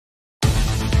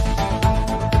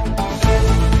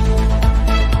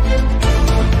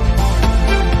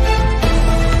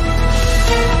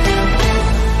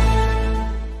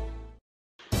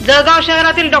जळगाव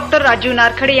शहरातील डॉक्टर राजीव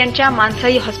नारखडे यांच्या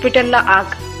मानसाई हॉस्पिटलला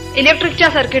आग. इलेक्ट्रिकच्या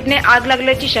सर्किटने आग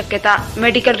लागल्याची शक्यता.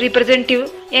 मेडिकल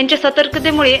रिप्रेझेंटेटिव्ह यांच्या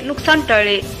सतर्कतेमुळे नुकसान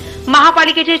टळले.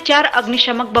 महापालिकेचे 4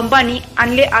 अग्निशमक बंबांनी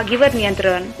आणले आगीवर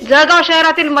नियंत्रण. जळगाव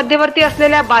शहरातील मध्यवर्ती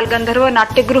असलेल्या बालगंधर्व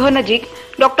नाट्यगृह नजीक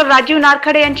डॉक्टर राजीव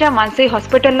नारखडे यांच्या मानसाई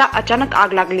हॉस्पिटलला अचानक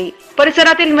आग लागली.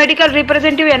 परिसरातील मेडिकल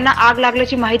रिप्रेझेंटेटिव्ह यांना आग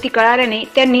लागल्याची माहिती कळाल्याने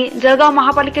त्यांनी जळगाव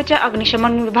महापालिकेच्या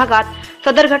अग्निशमन विभागात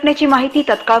सदर घटनेची माहिती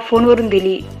तत्काळ फोनवरून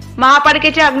दिली.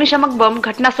 महापालिकेचे अग्निशमक बंब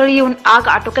घटनास्थळी येऊन आग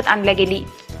आटोक्यात आणल्या गेली.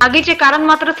 आगीचे कारण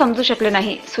मात्र समजू शकले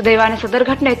नाही. सुदैवाने सदर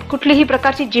घटनेत कुठलीही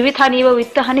प्रकारची जीवितहानी व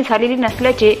वित्तहानी झालेली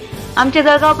नसल्याचे आमचे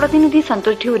जळगाव प्रतिनिधी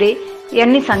संतोष ठिवरे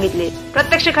यांनी सांगितले.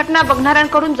 प्रत्यक्ष घटना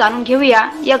बघणाऱ्यांकडून जाणून घेऊया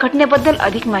या घटनेबद्दल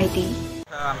अधिक माहिती.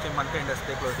 आमची मल्टी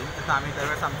इंडस्ट्री क्लोजिंग, तर आम्ही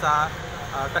दरवेळेस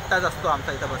आमचा कट्टाच असतो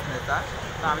आमचा इथं बसण्याचा.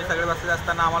 तर आम्ही सगळे बसले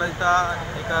असताना आम्हाला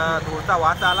इथं एक धूळचा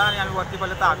वास आला आणि आम्ही वरती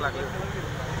पाहिलं तर आग लागली.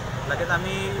 लगेच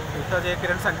आम्ही इथं जे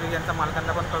किरण सँडविच यांच्या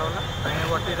मालकांना पण कळवलं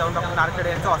आणि वरती जाऊन डॉक्टर नारखेडे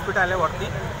यांचं हॉस्पिटल आहे वरती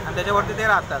आणि त्याच्यावरती ते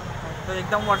राहतात. तर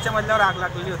एकदम वरच्या मजल्यावर आग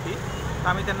लागलेली होती. तर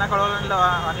आम्ही त्यांना कळवलं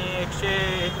आणि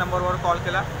 101 नंबरवर कॉल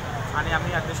केला आणि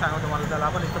आम्ही अग्निशमन दलाला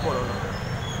पण इथं बोलवलं.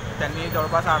 त्यांनी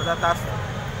जवळपास अर्धा तास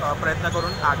प्रयत्न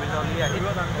करून आग विझवलेली आहे.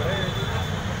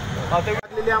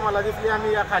 लागलेली आम्हाला दिसली.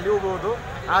 आम्ही या खाली उभं होतो.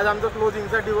 आज आमचा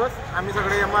क्लोजिंगचा दिवस. आम्ही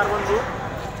सगळे MR बंधू,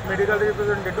 मेडिकल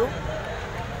रिप्रेझेंटेटिव्ह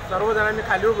सर्वजणांनी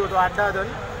खाली उभे होतो. 8-10 जण,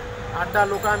 8-10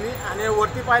 लोक आम्ही. आणि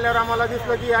वरती पाहिल्यावर आम्हाला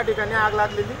दिसलं की या ठिकाणी आग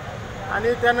लागलेली.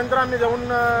 आणि त्यानंतर आम्ही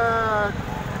जाऊन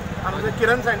आमचे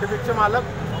किरण सायंटिफिकचे मालक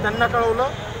त्यांना कळवलं.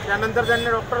 त्यानंतर त्यांनी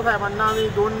डॉक्टर साहेबांना, आम्ही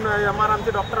 2 MR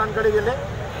आमचे डॉक्टरांकडे गेले,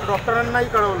 डॉक्टरांनाही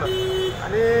कळवलं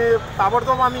आणि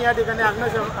ताबडतोब आम्ही या ठिकाणी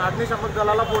अग्निशमक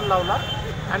दलाला फोन लावला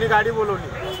आणि गाडी बोलवली.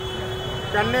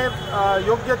 त्यांनी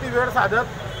योग्य ती वेळ साधत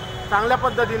चांगल्या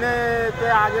पद्धतीने ते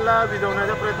आगीला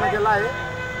विझवण्याचा प्रयत्न केला आहे.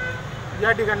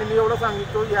 या ठिकाणी मी एवढं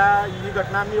सांगिततो, ही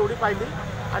घटना मी एवढी पाहिली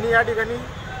आणि या ठिकाणी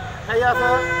काही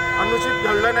असं अनुचित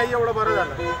घडलं नाही, एवढं बरं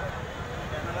झालं.